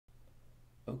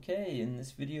Okay, in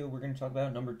this video we're going to talk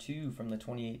about number 2 from the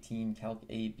 2018 Calc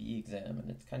AB exam,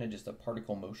 and it's kind of just a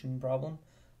particle motion problem,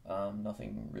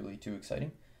 nothing really too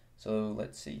exciting. So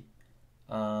let's see.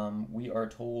 We are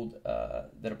told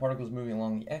that a particle is moving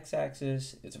along the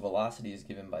x-axis, its velocity is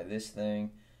given by this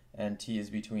thing, and t is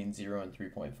between 0 and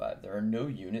 3.5. There are no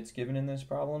units given in this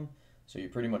problem, so you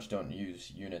pretty much don't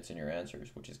use units in your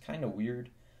answers, which is kind of weird.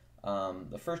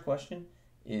 The first question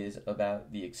is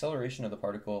about the acceleration of the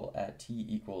particle at t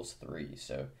equals 3.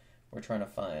 So we're trying to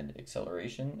find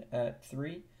acceleration at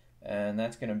 3, and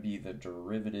that's going to be the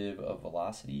derivative of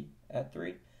velocity at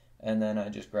 3. And then I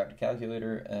just grabbed a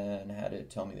calculator and had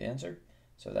it tell me the answer.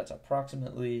 So that's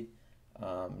approximately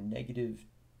negative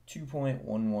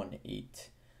 2.118.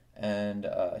 And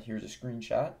here's a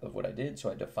screenshot of what I did. So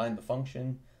I defined the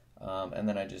function, and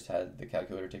then I just had the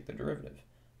calculator take the derivative.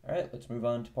 All right, let's move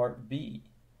on to part B.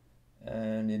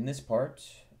 And in this part,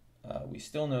 we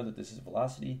still know that this is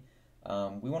velocity.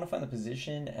 We want to find the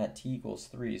position at t equals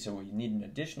 3, so we need an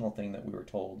additional thing that we were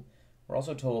told. We're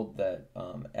also told that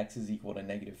x is equal to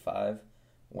negative 5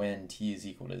 when t is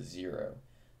equal to 0.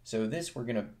 So this, we're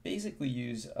going to basically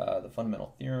use the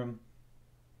fundamental theorem.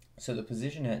 So the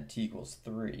position at t equals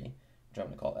 3, which I'm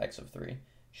going to call x of 3,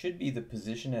 should be the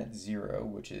position at 0,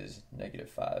 which is negative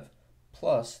 5,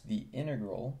 plus the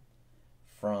integral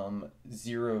from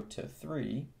 0 to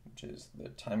 3, which is the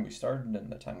time we started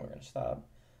and the time we're going to stop,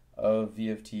 of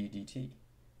v of t dt.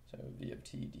 So v of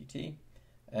t dt.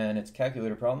 And it's a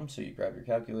calculator problem, so you grab your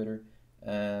calculator,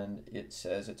 and it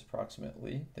says it's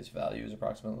approximately, this value is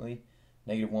approximately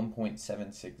negative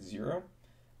 1.760,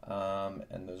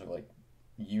 and those are like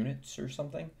units or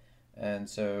something. And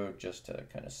so just to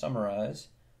kind of summarize,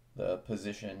 the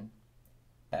position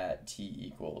at t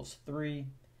equals 3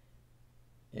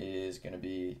 is going to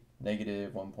be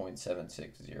negative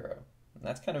 1.760. And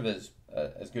that's kind of as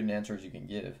good an answer as you can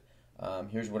give.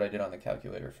 Here's what I did on the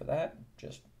calculator for that.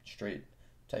 Just straight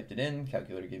typed it in,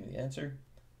 calculator gave me the answer.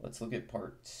 Let's look at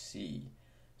part C.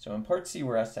 So in part C,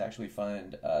 we're asked to actually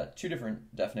find two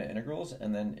different definite integrals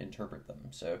and then interpret them.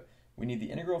 So we need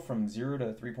the integral from 0 to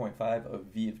 3.5 of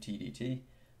v of t dt.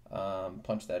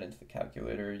 Punch that into the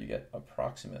calculator, you get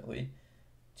approximately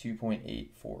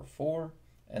 2.844.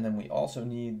 And then we also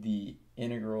need the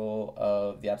integral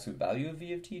of the absolute value of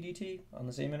v of t dt on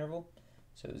the same interval.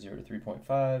 So 0 to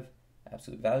 3.5,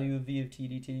 absolute value of v of t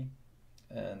dt.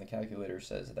 And the calculator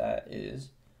says that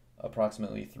is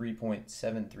approximately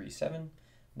 3.737.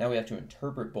 Now we have to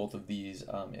interpret both of these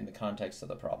in the context of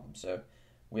the problem. So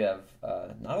we have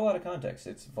not a lot of context.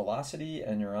 It's velocity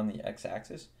and you're on the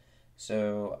x-axis.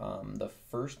 So the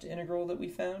first integral that we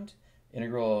found,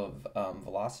 integral of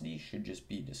velocity, should just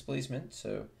be displacement,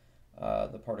 so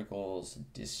the particle's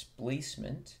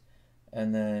displacement,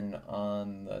 and then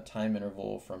on the time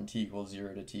interval from t equals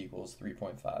 0 to t equals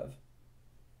 3.5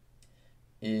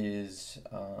 is,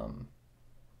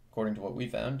 according to what we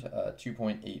found,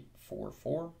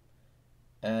 2.844.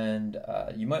 And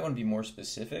you might want to be more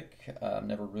specific. I'm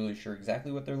never really sure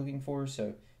exactly what they're looking for,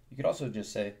 so you could also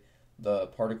just say the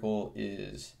particle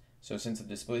is, so since the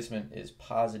displacement is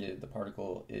positive, the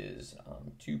particle is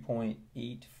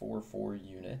 2.844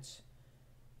 units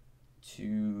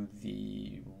to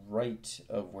the right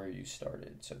of where you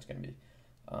started. So it's going to be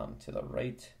to the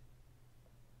right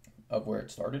of where it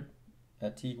started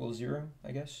at t equals 0,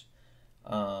 I guess.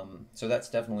 So that's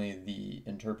definitely the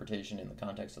interpretation in the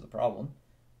context of the problem.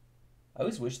 I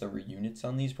always wish there were units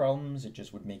on these problems. It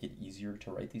just would make it easier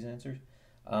to write these answers.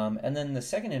 And then the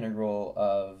second integral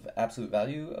of absolute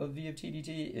value of v of t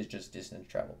dt is just distance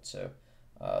traveled. So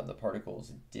the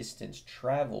particle's distance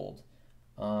traveled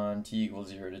on t equals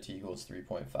 0 to t equals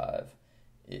 3.5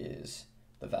 is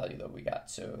the value that we got.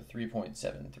 So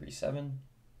 3.737.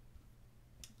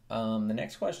 The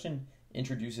next question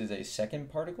introduces a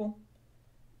second particle.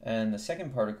 And the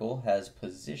second particle has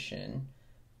position,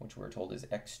 which we're told is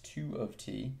x2 of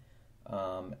t.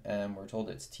 And we're told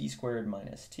it's t squared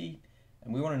minus t.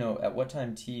 And we want to know at what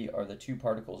time t are the two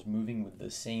particles moving with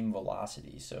the same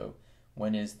velocity. So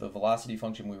when is the velocity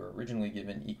function we were originally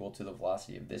given equal to the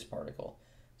velocity of this particle?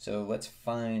 So let's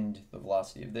find the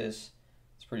velocity of this.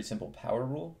 It's a pretty simple power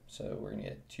rule. So we're going to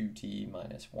get 2t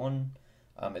minus 1.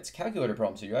 It's a calculator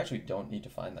problem, so you actually don't need to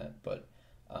find that. But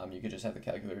you could just have the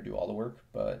calculator do all the work.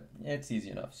 But it's easy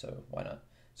enough, so why not?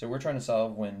 So we're trying to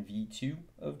solve when v2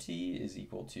 of t is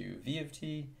equal to v of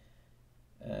t.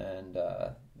 And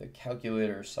the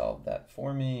calculator solved that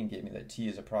for me and gave me that t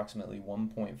is approximately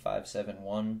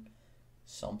 1.571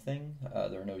 something.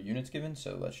 There are no units given,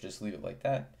 so let's just leave it like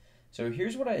that. So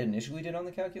here's what I initially did on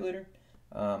the calculator.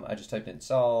 I just typed in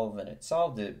solve and it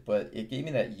solved it, but it gave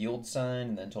me that yield sign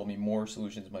and then told me more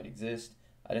solutions might exist.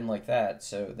 I didn't like that,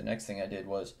 so the next thing I did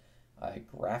was I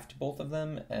graphed both of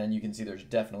them, and you can see there's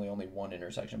definitely only one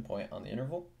intersection point on the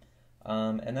interval.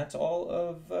 And that's all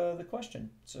of the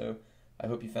question. So I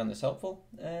hope you found this helpful,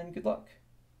 and good luck.